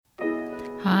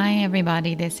Hi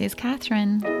everybody, this is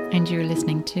Catherine and you're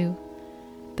listening to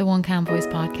the One Calm Voice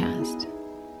podcast.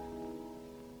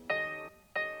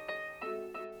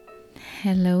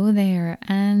 Hello there,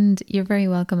 and you're very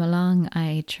welcome along.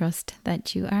 I trust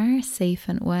that you are safe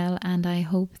and well, and I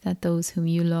hope that those whom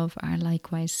you love are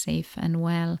likewise safe and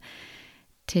well.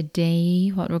 Today,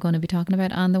 what we're going to be talking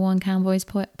about on the One Calm Voice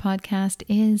podcast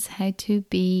is how to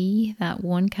be that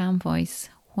one calm voice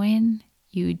when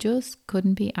you just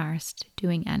couldn't be arsed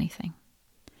doing anything.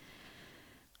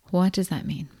 What does that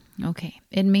mean? Okay,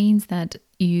 it means that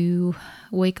you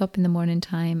wake up in the morning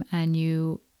time and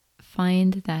you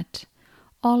find that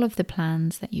all of the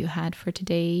plans that you had for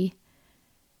today,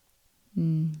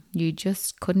 you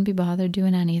just couldn't be bothered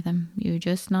doing any of them. You're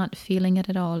just not feeling it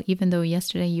at all, even though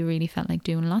yesterday you really felt like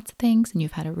doing lots of things and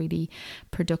you've had a really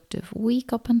productive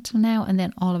week up until now, and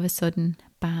then all of a sudden,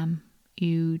 bam,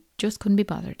 you just couldn't be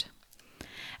bothered.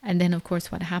 And then, of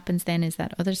course, what happens then is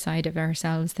that other side of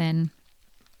ourselves then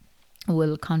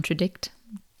will contradict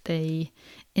the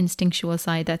instinctual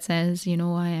side that says, I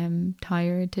am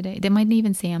tired today. They mightn't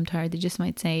even say I'm tired. They just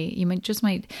might say, you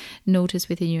might notice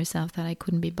within yourself that I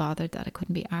couldn't be bothered, that I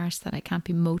couldn't be arsed, that I can't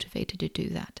be motivated to do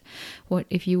that. What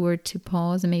if you were to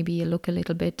pause and maybe you look a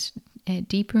little bit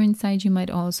deeper inside, you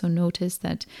might also notice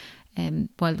that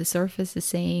while the surface is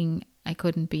saying, I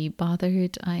couldn't be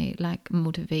bothered, I lack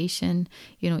motivation,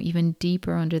 even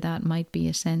deeper under that might be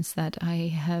a sense that I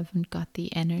haven't got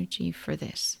the energy for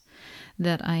this,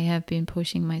 that I have been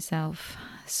pushing myself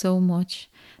so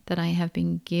much, that I have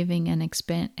been giving and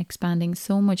expanding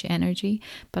so much energy,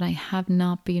 but I have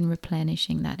not been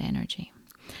replenishing that energy.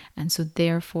 And so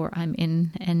therefore I'm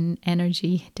in an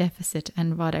energy deficit.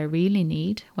 And what I really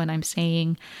need when I'm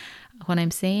saying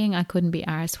I couldn't be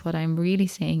arsed, what I'm really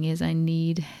saying is I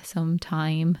need some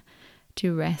time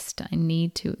to rest. I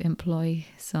need to employ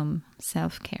some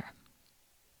self-care.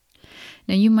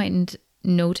 Now you mightn't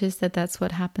notice that that's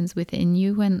what happens within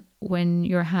you when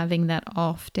you're having that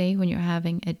off day, when you're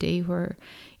having a day where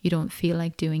you don't feel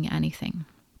like doing anything.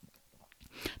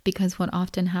 Because what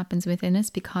often happens within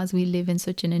us, because we live in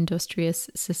such an industrious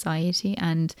society,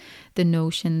 and the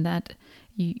notion that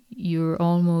you're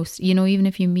almost, even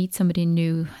if you meet somebody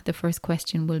new, the first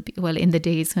question will be, well, in the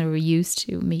days when we're used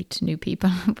to meet new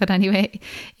people, but anyway,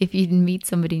 if you meet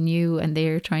somebody new and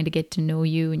they're trying to get to know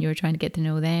you and you're trying to get to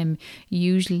know them,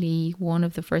 usually one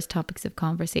of the first topics of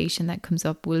conversation that comes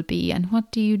up will be, and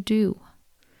what do you do?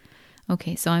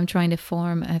 Okay, so I'm trying to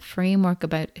form a framework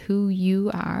about who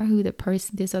you are, who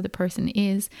this other person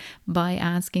is, by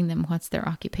asking them what's their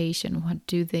occupation, what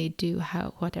do they do,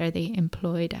 what are they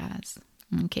employed as.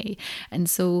 Okay, and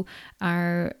so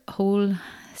our whole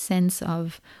sense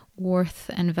of worth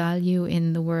and value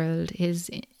in the world is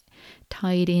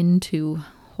tied into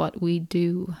what we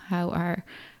do,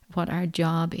 what our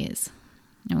job is.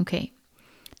 Okay,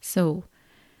 so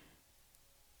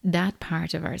that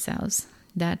part of ourselves,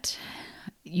 that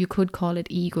you could call it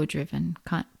ego-driven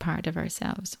part of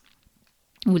ourselves,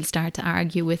 we'll start to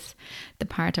argue with the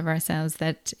part of ourselves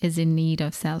that is in need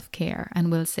of self-care,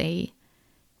 and we'll say,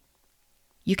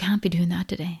 you can't be doing that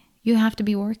today. You have to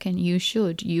be working. You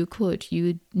should, you could,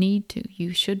 you need to,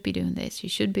 you should be doing this, you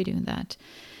should be doing that.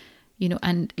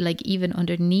 And like even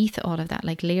underneath all of that,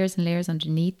 like layers and layers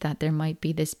underneath that, there might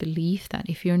be this belief that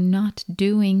if you're not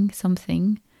doing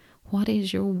something, what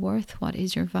is your worth? What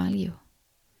is your value?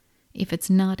 If it's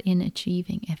not in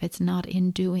achieving, if it's not in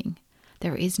doing,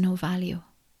 there is no value.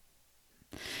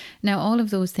 Now, all of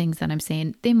those things that I'm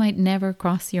saying, they might never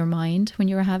cross your mind when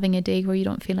you're having a day where you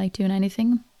don't feel like doing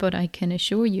anything. But I can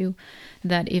assure you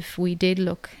that if we did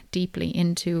look deeply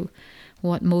into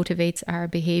what motivates our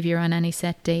behavior on any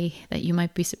set day, that you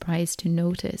might be surprised to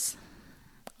notice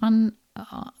on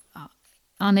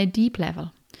a deep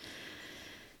level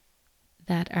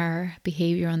that our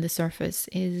behavior on the surface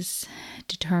is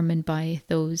determined by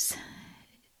those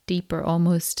deeper,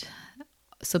 almost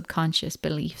subconscious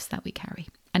beliefs that we carry.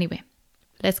 Anyway,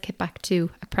 let's get back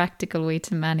to a practical way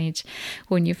to manage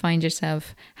when you find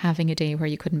yourself having a day where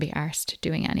you couldn't be arsed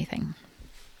doing anything.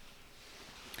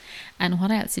 And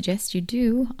what I'll suggest you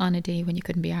do on a day when you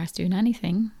couldn't be arsed doing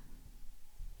anything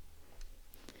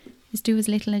is do as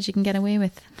little as you can get away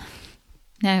with.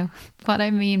 Now, what I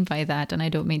mean by that, and I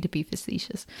don't mean to be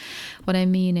facetious, what I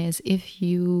mean is if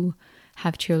you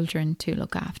have children to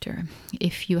look after,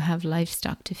 if you have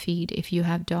livestock to feed, if you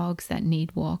have dogs that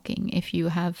need walking, if you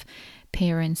have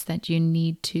parents that you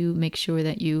need to make sure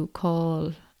that you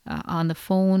call on the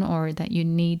phone, or that you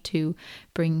need to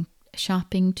bring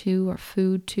shopping to or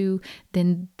food to,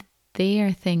 then they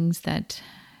are things that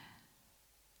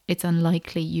it's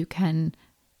unlikely you can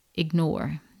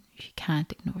ignore. You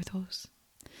can't ignore those.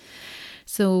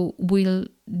 So we'll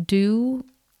do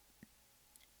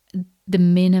the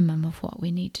minimum of what we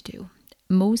need to do.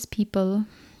 Most people,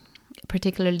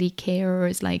 particularly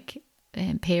carers, like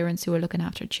parents who are looking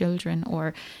after children,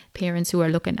 or parents who are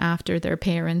looking after their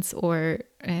parents, or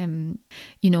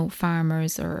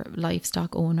farmers or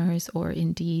livestock owners, or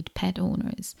indeed pet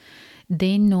owners,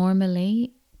 they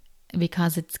normally,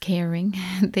 because it's caring,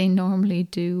 they normally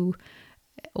do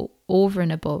over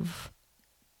and above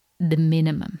the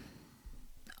minimum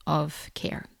of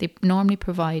care. They normally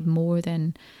provide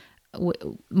way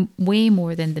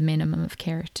more than the minimum of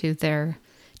care to their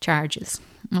charges.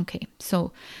 Okay,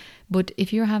 so, but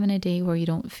if you're having a day where you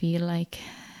don't feel like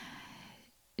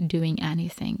doing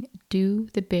anything, do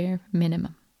the bare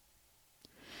minimum.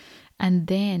 And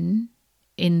then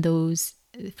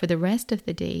for the rest of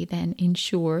the day, then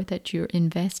ensure that you're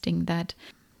investing that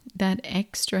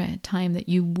extra time that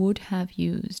you would have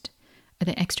used, or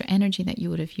the extra energy that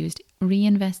you would have used,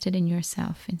 reinvested in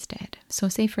yourself instead. So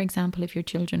say, for example, if your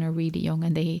children are really young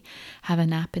and they have a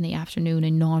nap in the afternoon,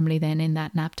 and normally then in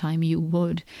that nap time you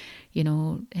would,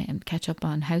 catch up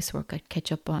on housework,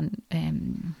 catch up on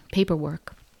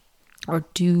paperwork, or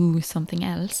do something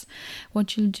else,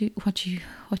 what you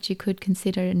could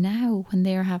consider now when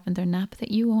they're having their nap,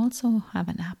 that you also have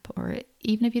a nap. Or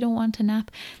even if you don't want a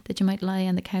nap, that you might lie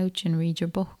on the couch and read your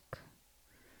book.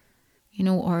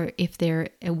 Or if they're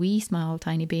a wee small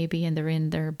tiny baby and they're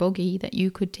in their buggy, that you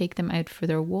could take them out for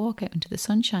their walk out into the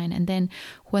sunshine, and then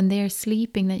when they're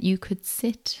sleeping, that you could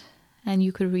sit and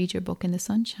you could read your book in the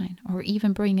sunshine, or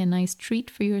even bring a nice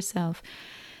treat for yourself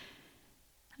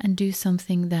and do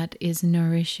something that is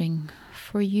nourishing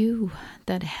for you,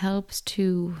 that helps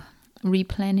to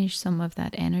replenish some of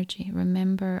that energy.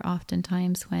 Remember,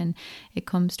 oftentimes when it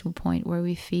comes to a point where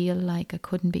we feel like I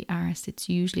couldn't be arsed, it's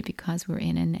usually because we're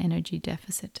in an energy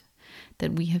deficit,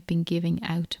 that we have been giving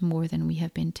out more than we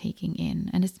have been taking in.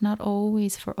 And it's not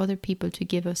always for other people to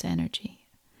give us energy.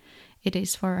 It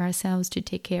is for ourselves to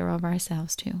take care of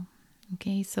ourselves too.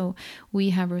 Okay, so we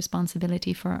have a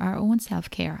responsibility for our own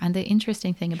self-care. And the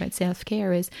interesting thing about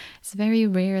self-care is it's very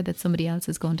rare that somebody else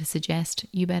is going to suggest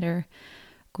you better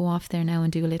go off there now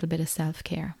and do a little bit of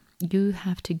self-care. You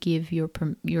have to give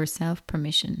yourself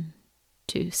permission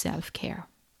to self-care.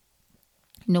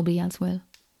 Nobody else will.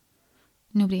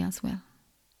 Nobody else will.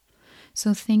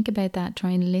 So think about that. Try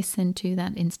and listen to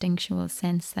that instinctual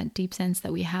sense, that deep sense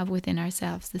that we have within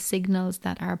ourselves, the signals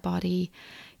that our body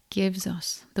gives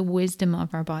us, the wisdom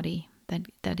of our body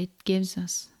that it gives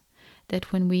us.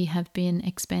 That when we have been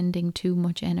expending too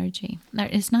much energy,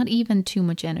 it's not even too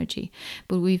much energy,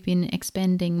 but we've been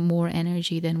expending more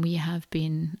energy than we have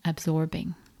been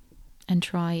absorbing. And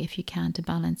try, if you can, to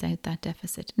balance out that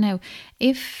deficit. Now,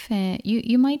 if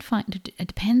you might find, it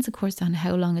depends, of course, on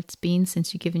how long it's been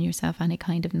since you've given yourself any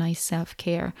kind of nice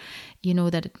self-care.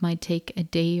 That it might take a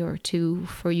day or two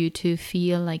for you to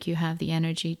feel like you have the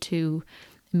energy to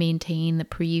maintain the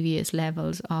previous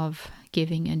levels of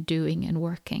giving and doing and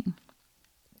working.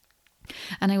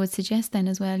 And I would suggest then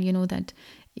as well, that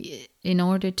in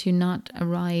order to not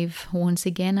arrive once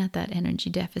again at that energy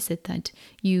deficit, that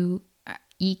you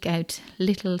eke out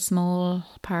little small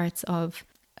parts of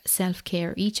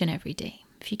self-care each and every day,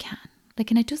 if you can.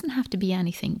 And it doesn't have to be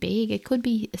anything big. It could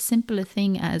be as simple a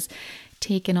thing as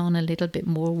taking on a little bit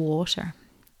more water.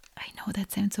 I know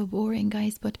that sounds so boring,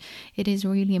 guys, but it is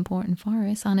really important for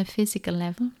us on a physical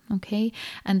level, okay?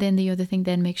 And then the other thing,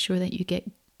 then make sure that you get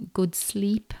good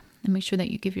sleep, and make sure that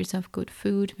you give yourself good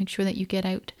food. Make sure that you get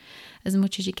out as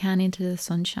much as you can into the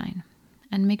sunshine.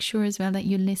 And make sure as well that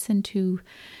you listen to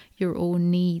your own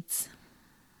needs,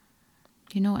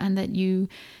 and that you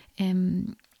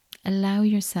allow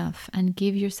yourself and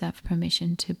give yourself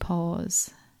permission to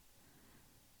pause.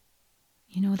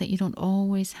 That you don't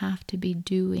always have to be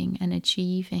doing and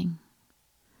achieving.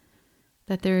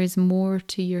 That there is more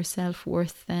to your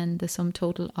self-worth than the sum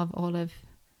total of all of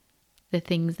the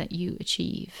things that you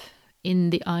achieve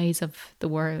in the eyes of the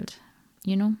world,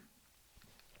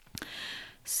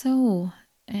 So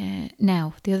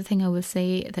now, the other thing I will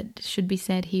say that should be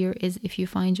said here is, if you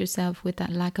find yourself with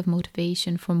that lack of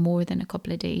motivation for more than a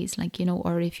couple of days,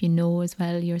 or if you know as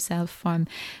well yourself from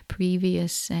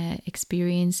previous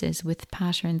experiences with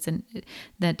patterns, and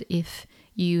that if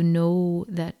you know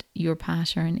that your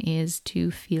pattern is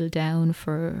to feel down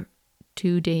for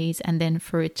 2 days and then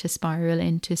for it to spiral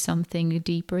into something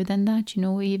deeper than that,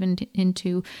 even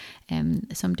into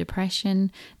some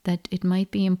depression, that it might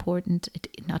be important.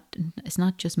 It's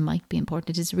not just might be important,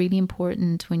 it is really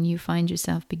important when you find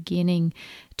yourself beginning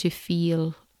to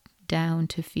feel down,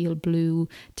 to feel blue,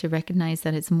 to recognize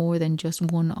that it's more than just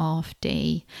one off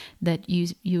day, that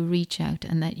you reach out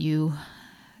and that you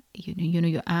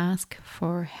you ask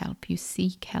for help, you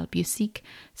seek help, you seek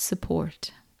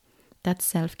support. That's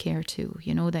self-care too,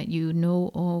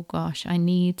 oh gosh, I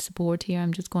need support here.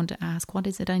 I'm just going to ask, what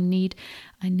is it I need?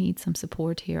 I need some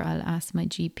support here. I'll ask my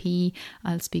GP,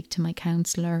 I'll speak to my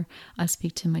counsellor, I'll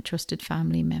speak to my trusted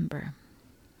family member.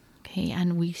 Okay,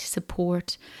 and we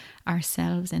support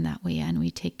ourselves in that way, and we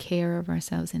take care of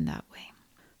ourselves in that way.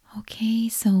 Okay,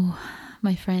 so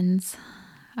my friends,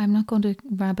 I'm not going to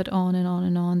rabbit on and on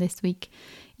and on this week,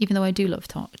 even though I do love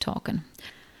talking.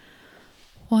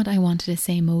 What I wanted to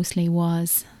say mostly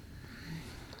was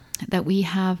that we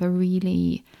have a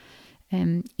really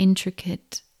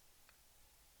intricate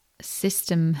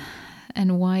system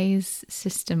and wise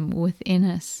system within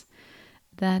us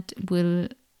that will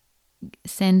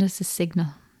send us a signal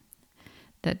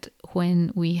that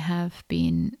when we have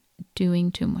been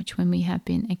doing too much, when we have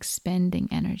been expending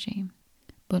energy,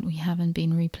 but we haven't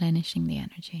been replenishing the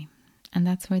energy. And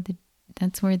that's where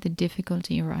the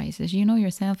difficulty arises. You know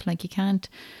yourself, like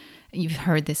you've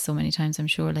heard this so many times, I'm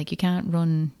sure, like you can't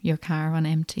run your car on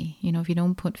empty. If you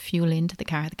don't put fuel into the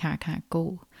car can't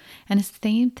go. And it's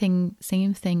the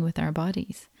same thing with our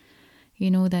bodies.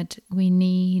 That we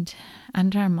need,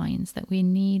 and our minds, that we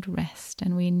need rest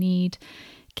and we need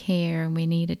care and we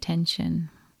need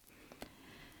attention.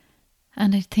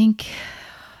 And I think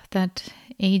that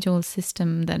age-old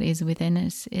system that is within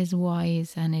us is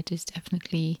wise, and it is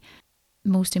definitely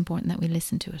most important that we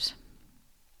listen to it.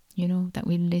 That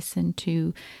we listen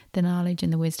to the knowledge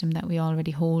and the wisdom that we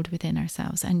already hold within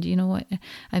ourselves. And you know what?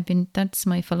 That's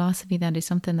my philosophy. That is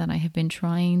something that I have been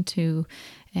trying to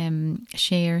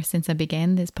share since I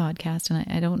began this podcast. And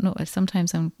I don't know,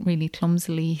 sometimes I'm really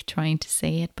clumsily trying to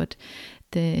say it, but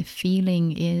the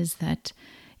feeling is that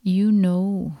you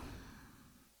know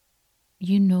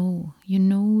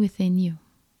within you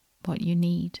what you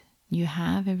need. You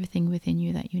have everything within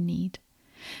you that you need.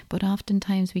 But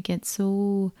oftentimes we get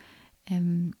so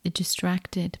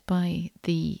distracted by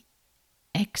the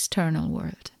external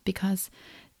world, because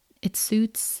it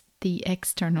suits the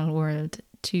external world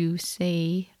to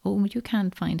say, oh, you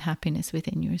can't find happiness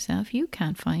within yourself. You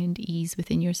can't find ease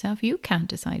within yourself. You can't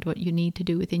decide what you need to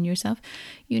do within yourself.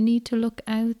 You need to look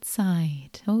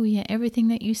outside. Oh yeah, everything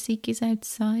that you seek is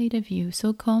outside of you.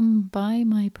 So come buy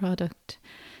my product.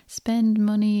 Spend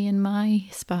money in my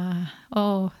spa.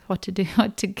 Oh, what to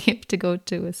give to go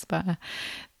to a spa.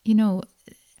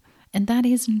 And that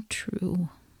isn't true.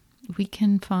 We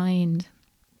can find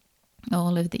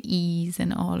all of the ease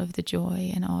and all of the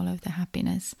joy and all of the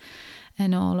happiness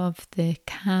and all of the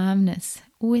calmness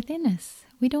within us.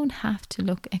 We don't have to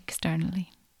look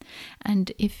externally.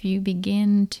 And if you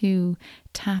begin to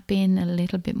tap in a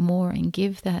little bit more and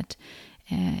give that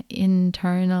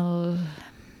internal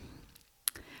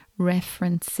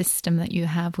reference system that you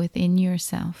have within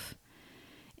yourself,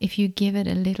 if you give it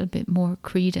a little bit more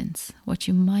credence, what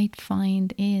you might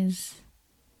find is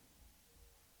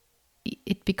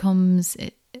it becomes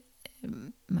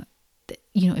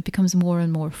more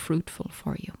and more fruitful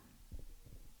for you.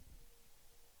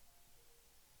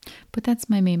 But that's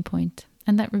my main point,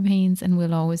 and that remains and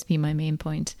will always be my main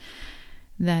point,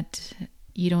 that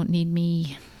you don't need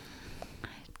me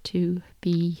to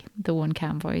be the one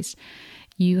calm voice.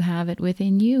 You have it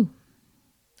within you.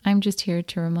 I'm just here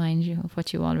to remind you of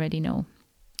what you already know.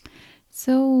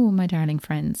 So, my darling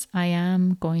friends, I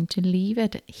am going to leave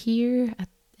it here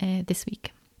this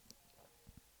week.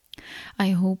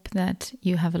 I hope that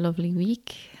you have a lovely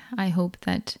week. I hope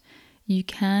that you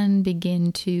can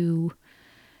begin to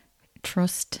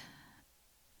trust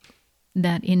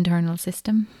that internal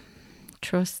system.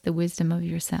 Trust the wisdom of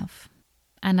yourself.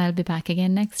 And I'll be back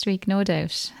again next week, no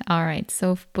doubt. All right.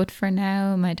 But for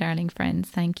now, my darling friends,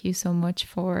 thank you so much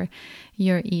for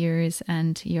your ears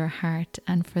and your heart,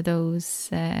 and for those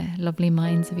lovely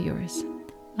minds of yours.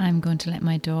 I'm going to let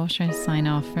my daughter sign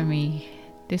off for me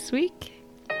this week.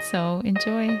 So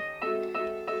enjoy.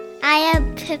 I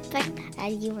am Pippa,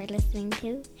 and you are listening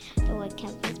to the One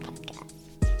Campus Podcast.